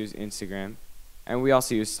we also use Instagram, and we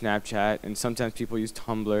also use Snapchat, and sometimes people use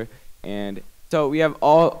Tumblr, and so we have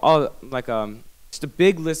all like just a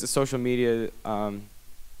big list of social media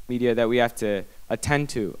that we have to attend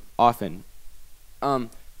to often.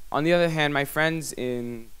 On the other hand, my friends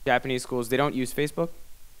in Japanese schools, they don't use Facebook.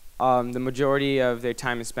 The majority of their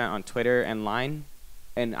time is spent on Twitter and Line,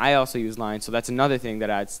 and I also use Line, so that's another thing that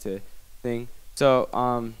adds to thing. So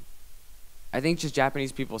I think just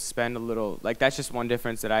Japanese people spend a little, like that's just one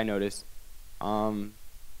difference that I noticed.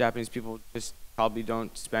 Japanese people just probably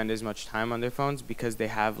don't spend as much time on their phones because they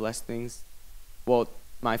have less things. Well,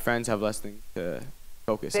 my friends have less things to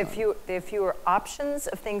focus on. They have fewer options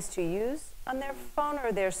of things to use on their phone,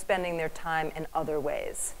 or they're spending their time in other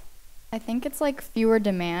ways? I think it's like fewer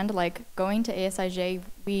demand. Like going to ASIJ,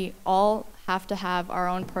 we all have to have our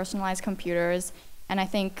own personalized computers, and I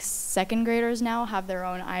think second graders now have their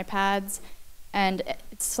own iPads, and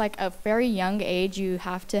it's like a very young age you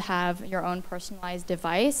have to have your own personalized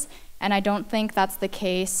device, and I don't think that's the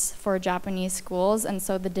case for Japanese schools, and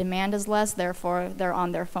so the demand is less, therefore they're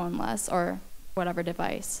on their phone less or whatever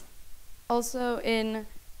device. Also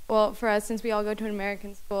for us, since we all go to an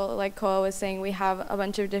American school, like Koa was saying, we have a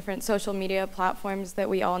bunch of different social media platforms that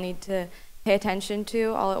we all need to pay attention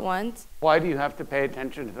to all at once. Why do you have to pay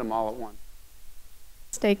attention to them all at once?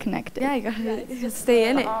 Stay connected. Yeah, you gotta just stay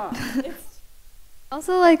in it.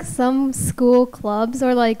 Also, like some school clubs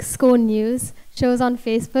or like school news shows on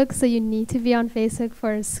Facebook, so you need to be on Facebook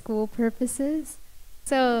for school purposes.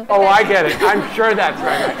 So. Oh, I get it. I'm sure that's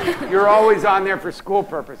right. You're always on there for school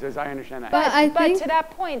purposes. I understand that. But to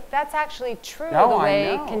that point, that's actually true the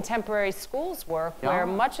way contemporary schools work, where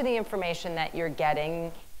much of the information that you're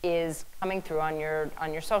getting is coming through on your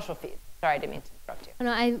social feed. Sorry, I didn't mean to interrupt you.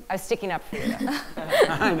 No, I was sticking up for you.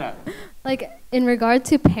 I know. Like in regard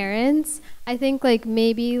to parents, I think like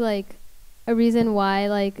maybe like a reason why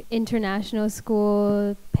like international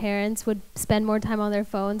school parents would spend more time on their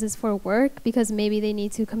phones is for work, because maybe they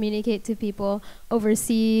need to communicate to people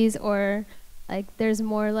overseas, or like there's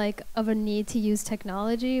more like of a need to use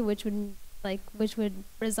technology, which would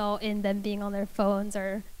result in them being on their phones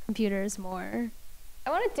or computers more. I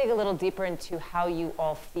want to dig a little deeper into how you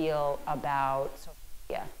all feel about social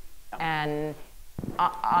media. And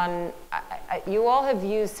you all have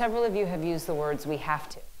used, several of you have used the words, we have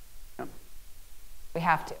to. We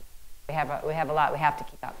have to. We have a lot we have to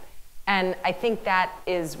keep up. And I think that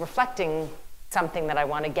is reflecting something that I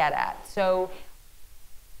want to get at. So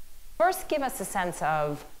first, give us a sense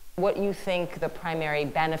of what you think the primary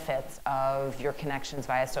benefits of your connections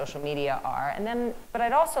via social media are. And then, but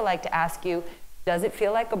I'd also like to ask you, does it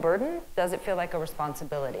feel like a burden? Does it feel like a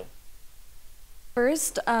responsibility?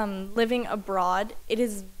 First, living abroad, it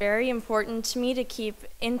is very important to me to keep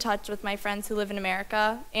in touch with my friends who live in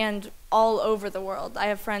America and all over the world. I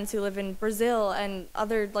have friends who live in Brazil and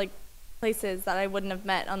other places that I wouldn't have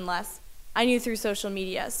met unless I knew through social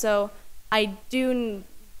media. So I do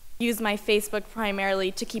use my Facebook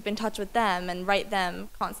primarily to keep in touch with them and write them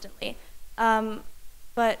constantly.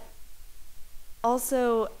 But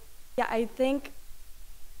also, yeah, I think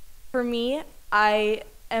for me, I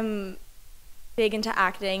am big into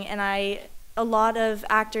acting, and a lot of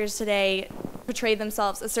actors today portray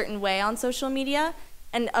themselves a certain way on social media,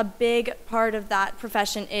 and a big part of that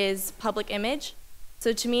profession is public image.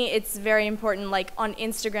 So to me, it's very important, like on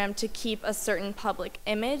Instagram, to keep a certain public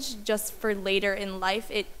image just for later in life.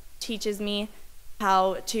 It teaches me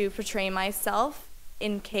how to portray myself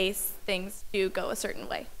in case things do go a certain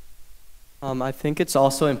way. I think it's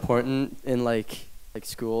also important in like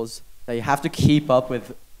schools that you have to keep up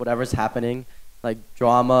with whatever's happening, like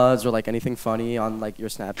dramas or like anything funny on like your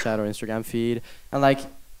Snapchat or Instagram feed. And like,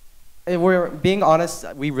 if we're being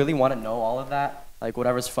honest, we really want to know all of that. Like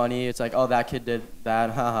whatever's funny, it's like, oh, that kid did that,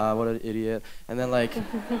 haha, what an idiot. And then like,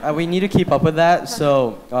 we need to keep up with that.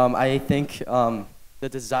 So I think the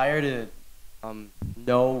desire to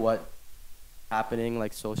know what's happening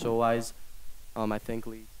like social-wise, I think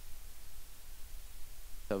leads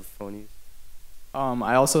to phonies.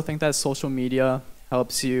 I also think that social media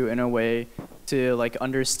helps you in a way to like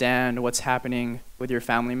understand what's happening with your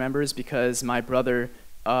family members, because my brother,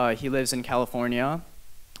 he lives in California,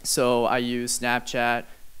 so I use Snapchat,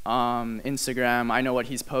 Instagram. I know what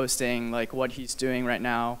he's posting, like what he's doing right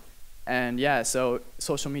now, and yeah, so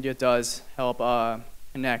social media does help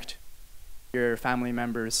connect your family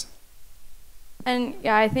members. And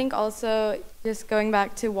yeah, I think also just going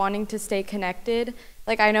back to wanting to stay connected,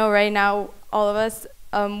 like I know right now all of us,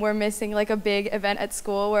 we're missing like a big event at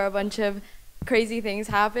school where a bunch of crazy things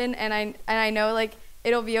happen, and I know like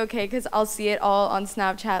it'll be okay because I'll see it all on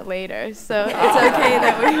Snapchat later, so it's okay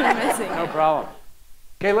that we're missing No problem.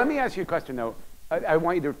 Okay, let me ask you a question though. I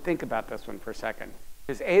want you to think about this one for a second.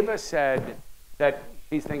 Because Ava said that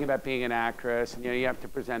she's thinking about being an actress, and you have to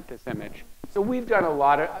present this image. So we've done a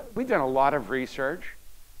lot of research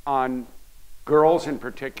on girls in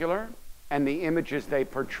particular and the images they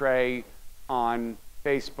portray on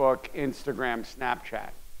Facebook, Instagram, Snapchat.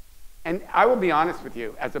 And I will be honest with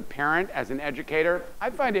you, as a parent, as an educator, I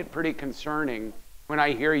find it pretty concerning when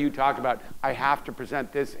I hear you talk about, I have to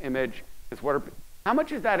present this image. How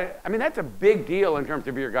much is that? I mean, that's a big deal in terms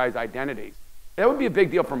of your guys' identities. That would be a big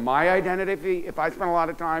deal for my identity if I spent a lot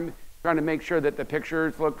of time trying to make sure that the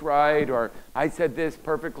pictures looked right, or I said this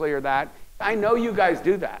perfectly or that. I know you guys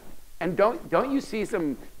do that. And don't you see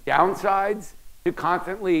some downsides to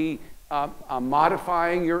constantly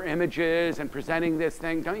modifying your images and presenting this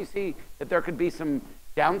thing? Don't you see that there could be some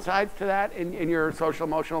downsides to that in your social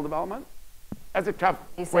emotional development? That's a tough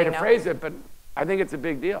way to phrase it, but I think it's a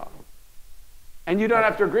big deal. And you don't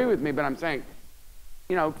have to agree with me, but I'm saying,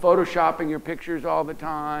 photoshopping your pictures all the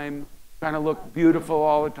time, trying to look beautiful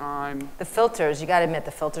all the time. The filters, you got to admit,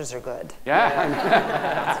 the filters are good.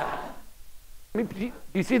 Yeah. I mean, do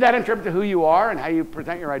you see that in terms of who you are and how you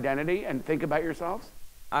present your identity and think about yourselves?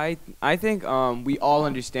 I think we all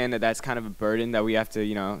understand that that's kind of a burden that we have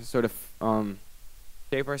to, sort of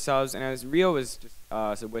shape ourselves. And as Rio was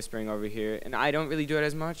just whispering over here, and I don't really do it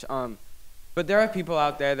as much, but there are people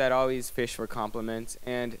out there that always fish for compliments,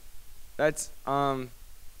 and that's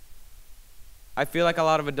I feel like a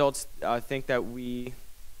lot of adults think that we.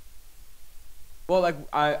 Well, like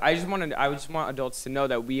I just want adults to know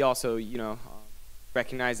that we also,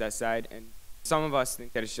 recognize that side, and some of us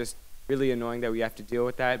think that it's just really annoying that we have to deal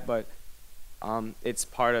with that, but it's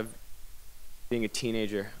part of being a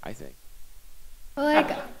teenager, I think.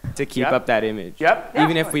 To keep up that image. Yep.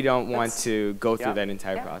 Even if we don't want to go through that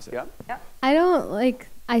entire process. Yep.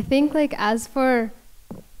 I think as for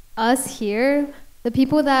us here, the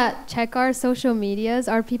people that check our social medias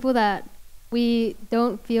are people that we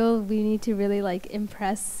don't feel we need to really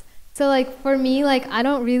impress. So for me, I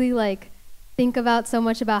don't really think about so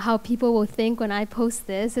much about how people will think when I post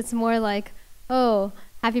this. It's more like, oh,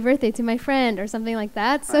 happy birthday to my friend or something like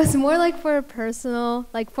that. So it's more like for personal,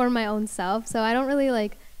 like for my own self. So I don't really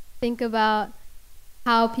like think about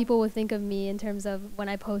how people would think of me in terms of when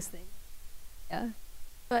I post things. Yeah.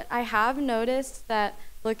 But I have noticed that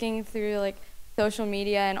looking through like social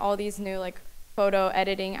media and all these new like photo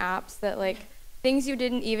editing apps that like things you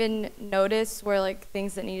didn't even notice were like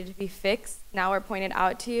things that needed to be fixed now are pointed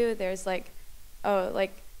out to you. There's like,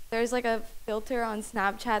 there's like a filter on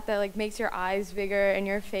Snapchat that like makes your eyes bigger and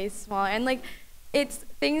your face smaller, and like it's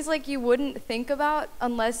things like you wouldn't think about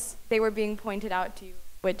unless they were being pointed out to you,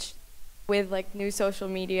 which with like new social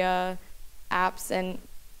media apps and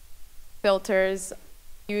filters,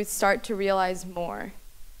 you start to realize more.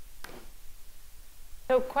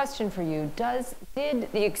 So question for you,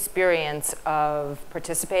 did the experience of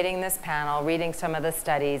participating in this panel, reading some of the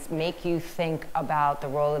studies, make you think about the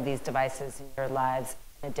role of these devices in your lives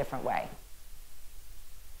in a different way?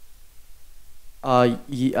 I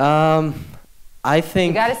think...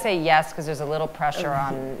 You got to say yes, because there's a little pressure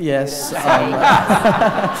on yes. you to say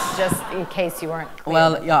yes, just in case you weren't clear.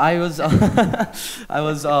 Well, yeah,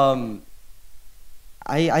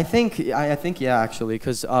 I think yeah, actually,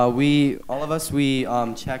 because all of us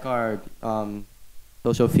check our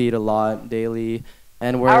social feed a lot daily,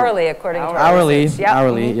 and we're hourly according to our research. Yep.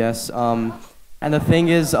 Hourly, yes. And the thing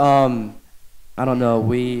is, I don't know,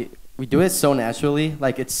 we do it so naturally,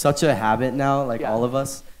 like it's such a habit now, like all of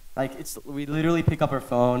us. Like we literally pick up our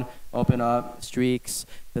phone, open up Streaks,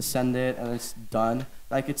 to send it, and it's done.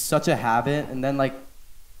 Like it's such a habit, and then like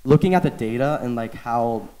looking at the data and like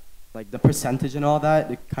how like the percentage and all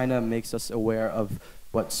that, it kind of makes us aware of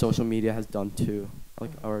what social media has done to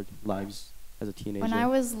like our lives as a teenager. When I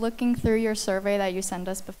was looking through your survey that you sent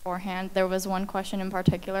us beforehand, there was one question in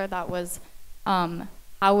particular that was, how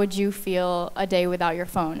would you feel a day without your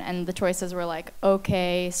phone? And the choices were like,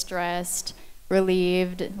 okay, stressed,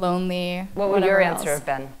 relieved, lonely. What would your answer have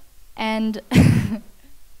been? And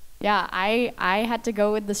yeah, I had to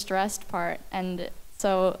go with the stressed part. And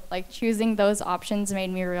so like choosing those options made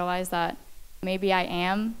me realize that maybe I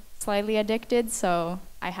am slightly addicted, so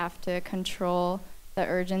I have to control the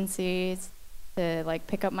urgencies to like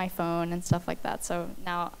pick up my phone and stuff like that. So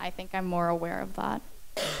now I think I'm more aware of that.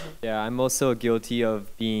 Yeah, I'm also guilty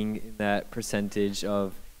of being in that percentage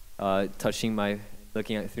of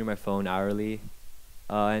looking through my phone hourly.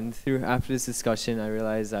 And after this discussion, I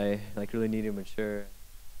realized I like really need to mature.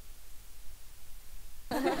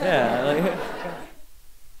 Yeah.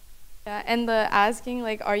 Yeah, and the asking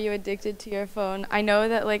like, are you addicted to your phone? I know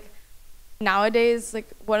that like nowadays, like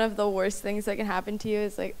one of the worst things that can happen to you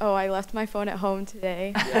is like, oh, I left my phone at home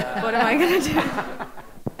today. Yeah. What am I gonna do?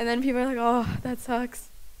 And then people are like, oh, that sucks.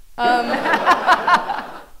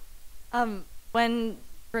 When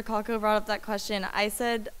Rakalko brought up that question, I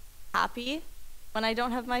said happy when I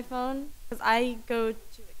don't have my phone, because I go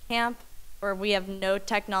to a camp where we have no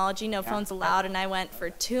technology, no phones allowed, and I went for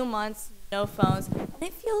 2 months, no phones, and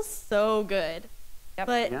it feels so good. Yep.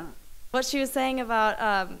 But what she was saying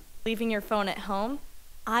about leaving your phone at home,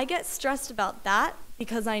 I get stressed about that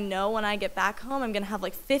because I know when I get back home, I'm gonna have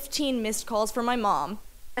like 15 missed calls from my mom,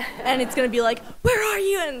 and it's gonna be like, where are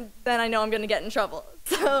you? And then I know I'm gonna get in trouble.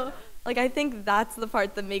 So like, I think that's the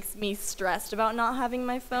part that makes me stressed about not having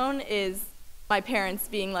my phone, is my parents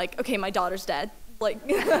being like, okay, my daughter's dead. Like,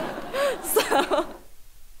 so.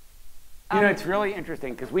 You know, it's really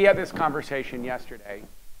interesting because we had this conversation yesterday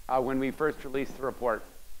when we first released the report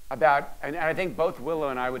about, and I think both Willow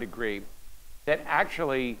and I would agree, that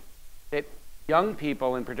actually that young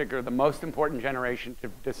people in particular, the most important generation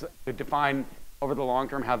to define over the long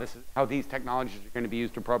term how these technologies are going to be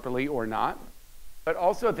used appropriately or not, but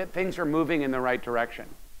also that things are moving in the right direction.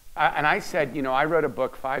 And I said, you know, I wrote a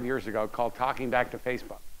book 5 years ago called Talking Back to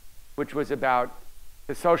Facebook, which was about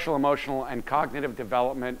the social, emotional, and cognitive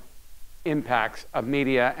development impacts of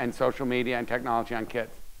media and social media and technology on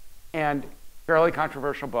kids. And fairly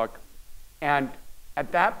controversial book. And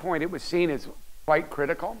at that point, it was seen as quite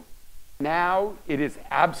critical. Now it is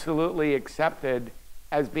absolutely accepted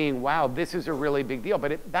as being, wow, this is a really big deal.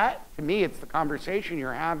 But that, to me, it's the conversation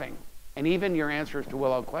you're having, and even your answers to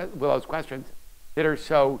Willow's questions that are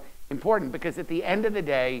so important, because at the end of the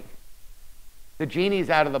day, the genie's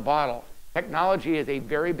out of the bottle. Technology is a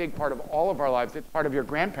very big part of all of our lives. It's part of your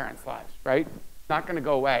grandparents' lives, right? It's not going to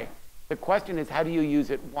go away. The question is, how do you use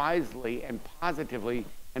it wisely and positively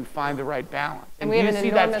and find the right balance? And we have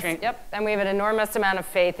an enormous amount of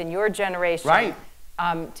faith in your generation, right,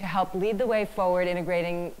 to help lead the way forward,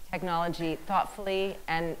 integrating technology thoughtfully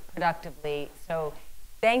and productively. So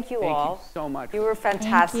thank you all. Thank you so much. You were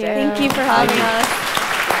fantastic. Thank you for having us.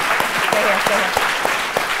 Stay here, stay here.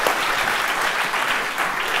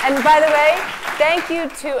 And by the way, thank you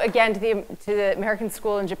again to the American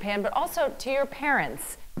School in Japan, but also to your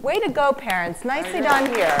parents. Way to go, parents. Nicely done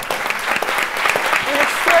here. An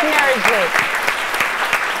extraordinary group.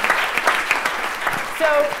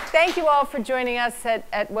 So thank you all for joining us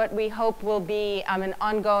at what we hope will be an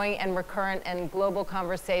ongoing and recurrent and global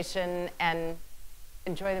conversation, and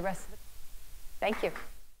enjoy the rest of it. Thank you.